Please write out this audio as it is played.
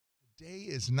day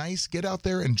is nice. Get out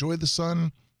there, enjoy the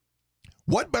sun.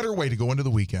 What better way to go into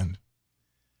the weekend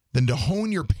than to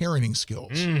hone your parenting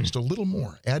skills just a little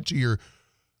more? Add to your,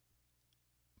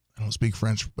 I don't speak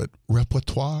French, but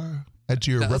repertoire. Add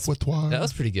to your repertoire. That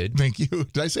was pretty good. Thank you.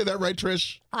 Did I say that right,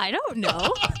 Trish? I don't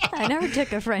know. I never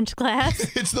took a French class.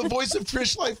 It's the voice of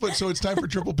Trish Lightfoot, so it's time for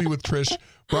Triple P with Trish,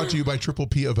 brought to you by Triple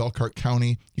P of Elkhart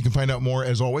County. You can find out more,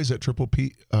 as always, at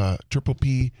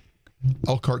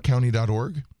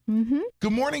triplelkhартcounty.org. Mm-hmm.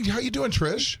 Good morning. How you doing,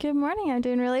 Trish? Good morning. I'm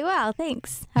doing really well.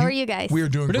 Thanks. How are you guys? We are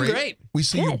doing We're great. doing great. We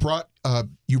see you brought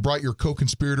your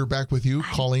co-conspirator back with you,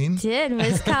 Colleen. Did.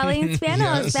 Miss Colleen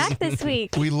Spano is back this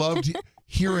week. We loved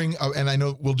hearing, and I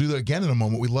know we'll do that again in a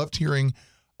moment. We loved hearing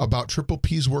about Triple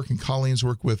P's work and Colleen's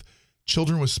work with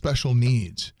children with special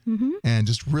needs, and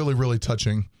just really, really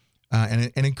touching and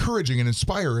encouraging and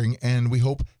inspiring, and we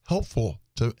hope helpful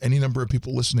to any number of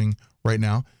people listening right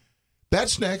now.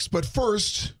 That's next, but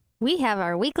first, we have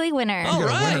our weekly winner. All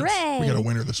right. Hooray. We got a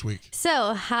winner this week.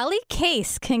 So, Holly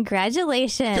Case,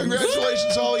 congratulations.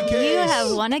 Congratulations, Holly Case. You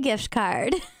have won a gift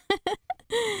card.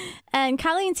 And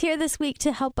Colleen's here this week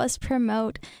to help us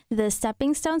promote the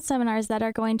Stepping Stone seminars that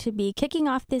are going to be kicking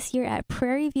off this year at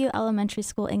Prairie View Elementary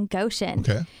School in Goshen.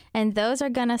 Okay. And those are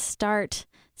going to start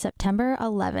September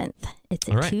 11th. It's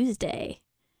a Tuesday.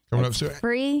 Coming it's up soon.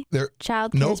 Free.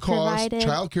 Child care no is cost. provided.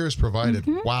 Child care is provided.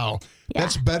 Wow. Yeah.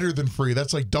 That's better than free.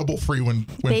 That's like double free when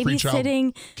free child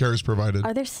care is provided.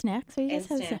 Are there snacks? Are you guys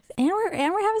having snacks? And we're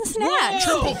having snacks.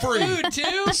 Triple free. Food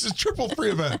too. This is triple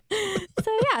free event. So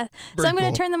yeah. Very I'm going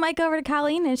cool. to turn the mic over to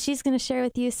Colleen, and she's going to share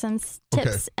with you some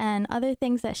tips and other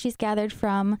things that she's gathered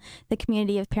from the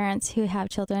community of parents who have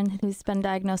children who's been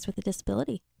diagnosed with a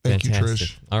disability. Thank you, Fantastic.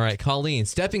 Trish. All right, Colleen,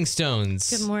 Stepping Stones.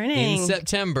 Good morning. In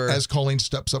September. As Colleen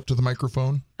steps up to the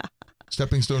microphone,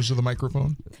 stepping stones to the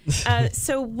microphone.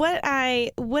 So what I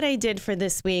did for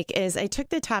this week is I took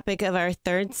the topic of our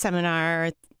third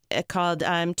seminar called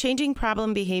Changing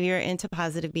Problem Behavior into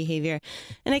Positive Behavior.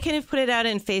 And I kind of put it out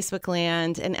in Facebook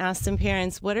land and asked some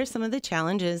parents, what are some of the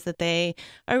challenges that they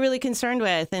are really concerned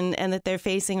with and that they're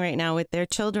facing right now with their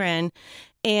children?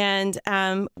 And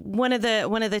one of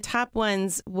the top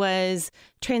ones was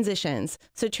transitions.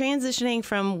 So transitioning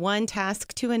from one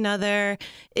task to another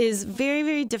is very,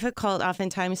 very difficult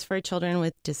oftentimes for children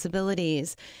with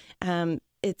disabilities.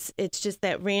 It's just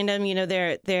that random,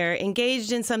 they're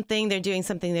engaged in something, they're doing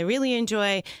something they really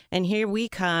enjoy, and here we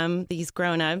come, these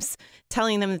grown-ups,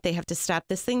 telling them that they have to stop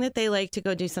this thing that they like to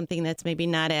go do something that's maybe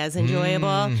not as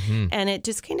enjoyable, and it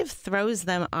just kind of throws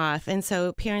them off. And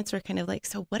so parents were kind of like,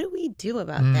 so what do we do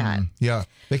about that? Yeah,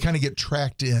 they kind of get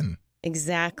tracked in.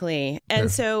 Exactly. And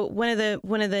so one of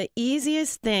the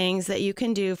easiest things that you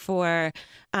can do for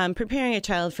preparing a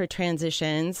child for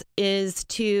transitions is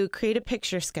to create a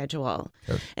picture schedule.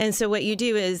 Okay. And so what you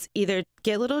do is either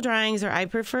get little drawings, or I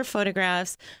prefer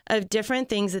photographs of different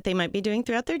things that they might be doing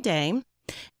throughout their day,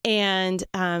 and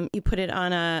you put it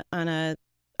on a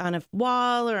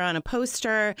wall or on a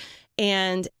poster,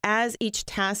 and as each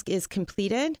task is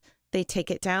completed, they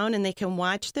take it down and they can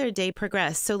watch their day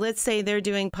progress. So let's say they're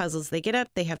doing puzzles. They get up,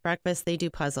 they have breakfast, they do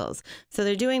puzzles. So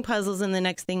they're doing puzzles, and the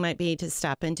next thing might be to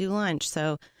stop and do lunch.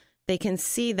 So they can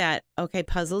see that, okay,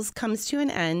 puzzles comes to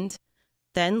an end,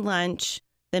 then lunch,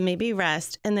 then maybe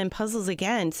rest, and then puzzles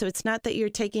again. So it's not that you're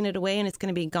taking it away and it's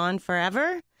going to be gone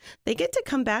forever. They get to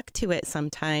come back to it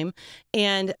sometime.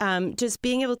 And just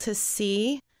being able to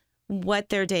see what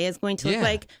their day is going to look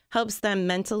like helps them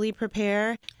mentally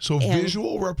prepare. So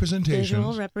visual representation.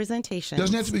 Visual representation.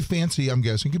 Doesn't have to be fancy, I'm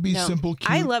guessing. It could be simple,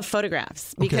 cute. I love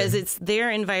photographs because it's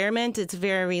their environment. It's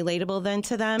very relatable then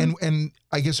to them. And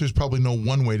I guess there's probably no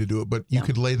one way to do it, but you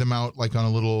could lay them out like on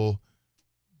a little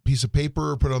piece of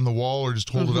paper or put it on the wall, or just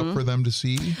hold it up for them to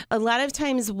see. A lot of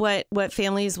times what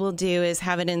families will do is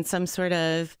have it in some sort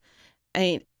of,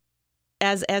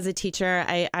 as a teacher,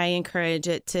 I encourage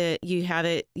it to, you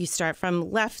start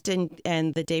from left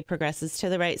and the day progresses to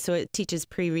the right. So it teaches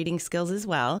pre-reading skills as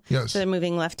well. Yes. So they're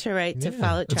moving left to right to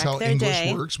follow, That's track how their English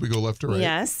day. works. We go left to right.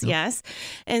 Yes, yes.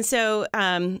 And so,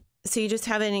 so you just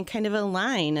have it in kind of a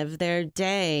line of their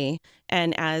day.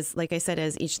 And as, like I said,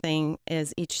 as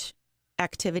each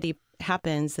activity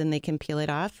happens, then they can peel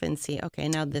it off and see, okay,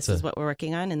 now this is what we're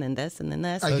working on, and then this, and then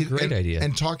this. That's a great idea.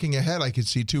 And talking ahead, I could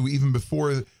see too, even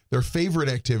before their favorite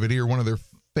activity or one of their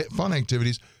fun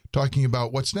activities, talking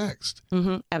about what's next.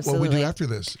 Absolutely. What we do after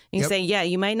this. You can say, yeah,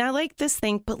 you might not like this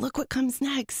thing, but look what comes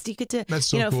next. You get to, That's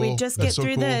so if we cool. just get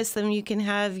through this, then you can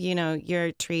have,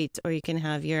 your treat, or you can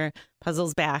have your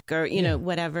puzzles back, or,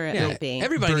 whatever it might be.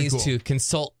 Everybody Very needs cool. to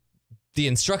consult the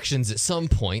instructions at some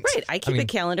point. Right. I keep a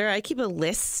calendar. I keep a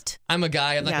list. I'm a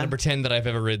guy. I'm not going to pretend that I've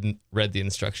ever read the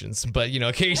instructions. But,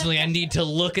 occasionally I need to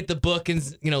look at the book and,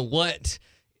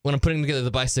 when I'm putting together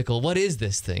the bicycle, what is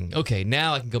this thing? Okay,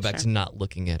 now I can go back to not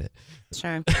looking at it.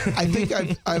 Sure. I think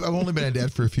I've only been a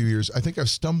dad for a few years. I think I've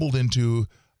stumbled into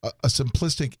a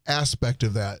simplistic aspect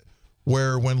of that,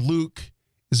 where when Luke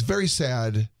is very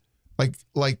sad, like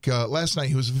last night,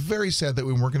 he was very sad that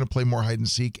we weren't going to play more hide and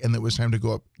seek, and that it was time to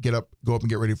go up and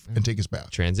get ready and take his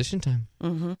bath. Transition time.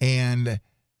 Mm-hmm. And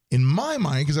in my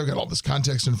mind, because I've got all this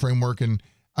context and framework, and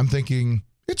I'm thinking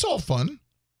it's all fun.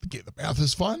 The bath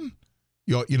is fun.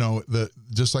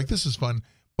 Just like this is fun.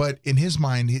 But in his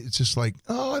mind, it's just like,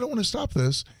 oh, I don't want to stop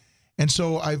this. And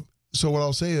so what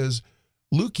I'll say is,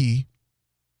 Lukey,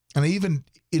 and I even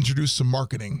introduced some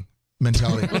marketing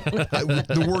mentality.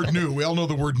 The word new, we all know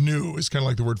the word new is kind of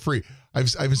like the word free. I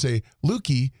even say,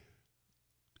 Lukey,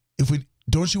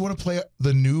 don't you want to play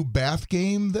the new bath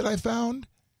game that I found?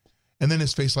 And then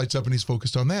his face lights up and he's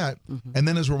focused on that. Mm-hmm. And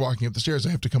then as we're walking up the stairs, I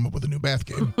have to come up with a new bath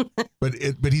game. but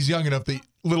he's young enough that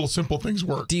little simple things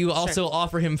work. Do you also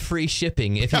offer him free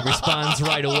shipping if he responds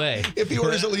right away? If he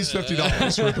orders at least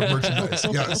 $50 worth of merchandise,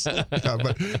 yes.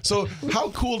 Yeah, so how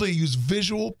cool to use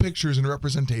visual pictures and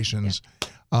representations.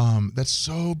 That's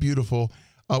so beautiful.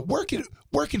 Where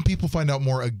can people find out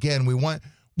more? Again, we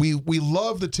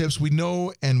love the tips. We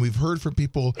know and we've heard from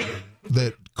people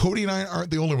that Cody and I aren't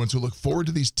the only ones who look forward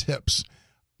to these tips,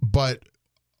 but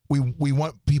we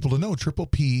want people to know Triple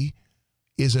P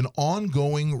is an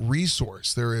ongoing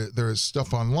resource. There is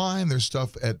stuff online. There's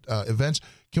stuff at events.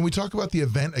 Can we talk about the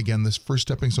event again, this first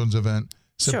Stepping Stones event?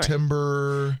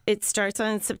 September. Sure. It starts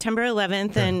on September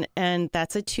 11th, and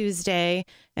that's a Tuesday,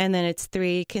 and then it's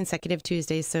 3 consecutive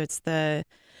Tuesdays. So it's the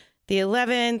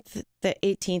 11th, the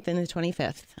 18th, and the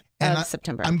 25th of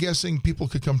September. I'm guessing people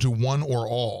could come to one or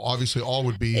all. Obviously, all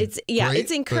would be great,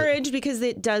 it's encouraged because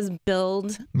it does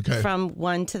build from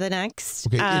one to the next.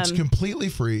 Okay, it's completely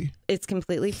free. It's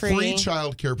completely free. Free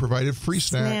childcare provided, free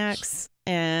snacks,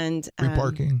 and free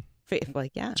parking.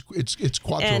 It's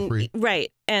quattro free.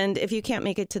 Right. And if you can't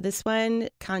make it to this one,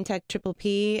 contact Triple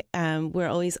P. We're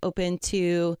always open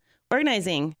to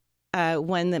organizing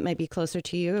one that might be closer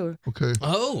to you. Okay.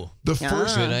 Oh,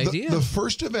 first good idea. The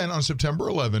first event on September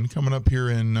 11, coming up here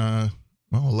in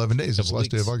 11 days. It's the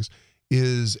last day of August.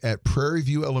 Is at Prairie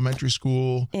View Elementary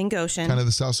School in Goshen, kind of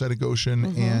the south side of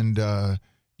Goshen, and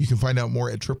you can find out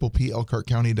more at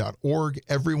tripleplcounty.org.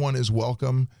 Everyone is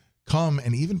welcome. Come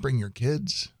and even bring your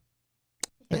kids.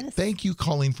 Yes. Thank you,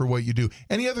 Colleen, for what you do.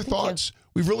 Any other thoughts?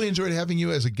 We've really enjoyed having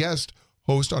you as a guest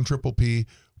host on Triple P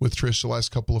with Trish the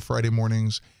last couple of Friday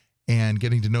mornings, and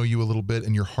getting to know you a little bit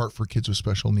and your heart for kids with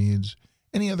special needs.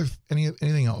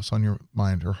 Anything else on your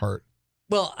mind or heart?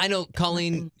 Well, I know,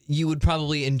 Colleen, you would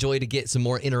probably enjoy to get some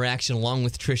more interaction along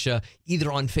with Trisha, either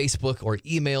on Facebook or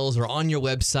emails or on your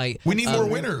website. We need more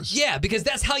winners. Yeah, because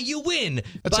that's how you win,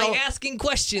 by asking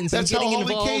questions and getting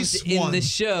involved in the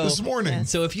show this morning.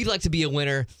 So if you'd like to be a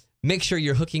winner, make sure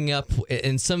you're hooking up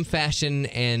in some fashion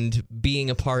and being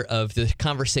a part of the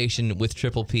conversation with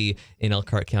Triple P in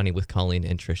Elkhart County with Colleen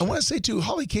and Trisha. I want to say, too,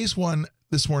 Holly Case won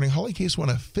this morning. Holly Case won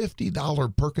a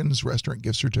 $50 Perkins restaurant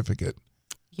gift certificate.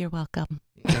 You're welcome.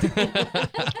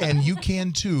 And you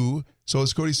can, too. So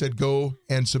as Cody said, go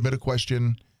and submit a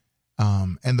question.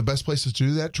 And the best places to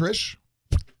do that, Trish?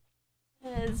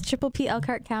 Is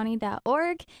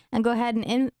tripleplcounty.org. And go ahead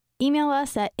and email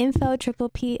us at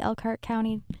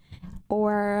info@tripleplcounty,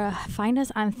 or find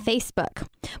us on Facebook.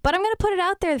 But I'm going to put it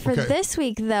out there for this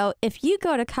week, though. If you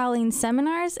go to Colleen's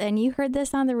seminars and you heard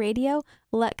this on the radio,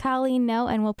 let Colleen know,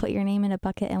 and we'll put your name in a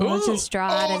bucket, and we'll just draw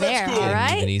out of there. Cool. All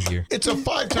right? Even easier. It's a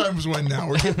 5 times win now.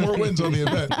 We're getting more wins on the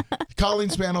event. Colleen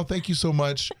Spano, thank you so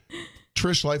much.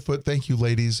 Trish Lightfoot, thank you,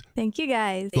 ladies. Thank you,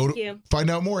 guys. Thank you. Find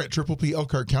out more at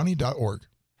tripleplcounty.org.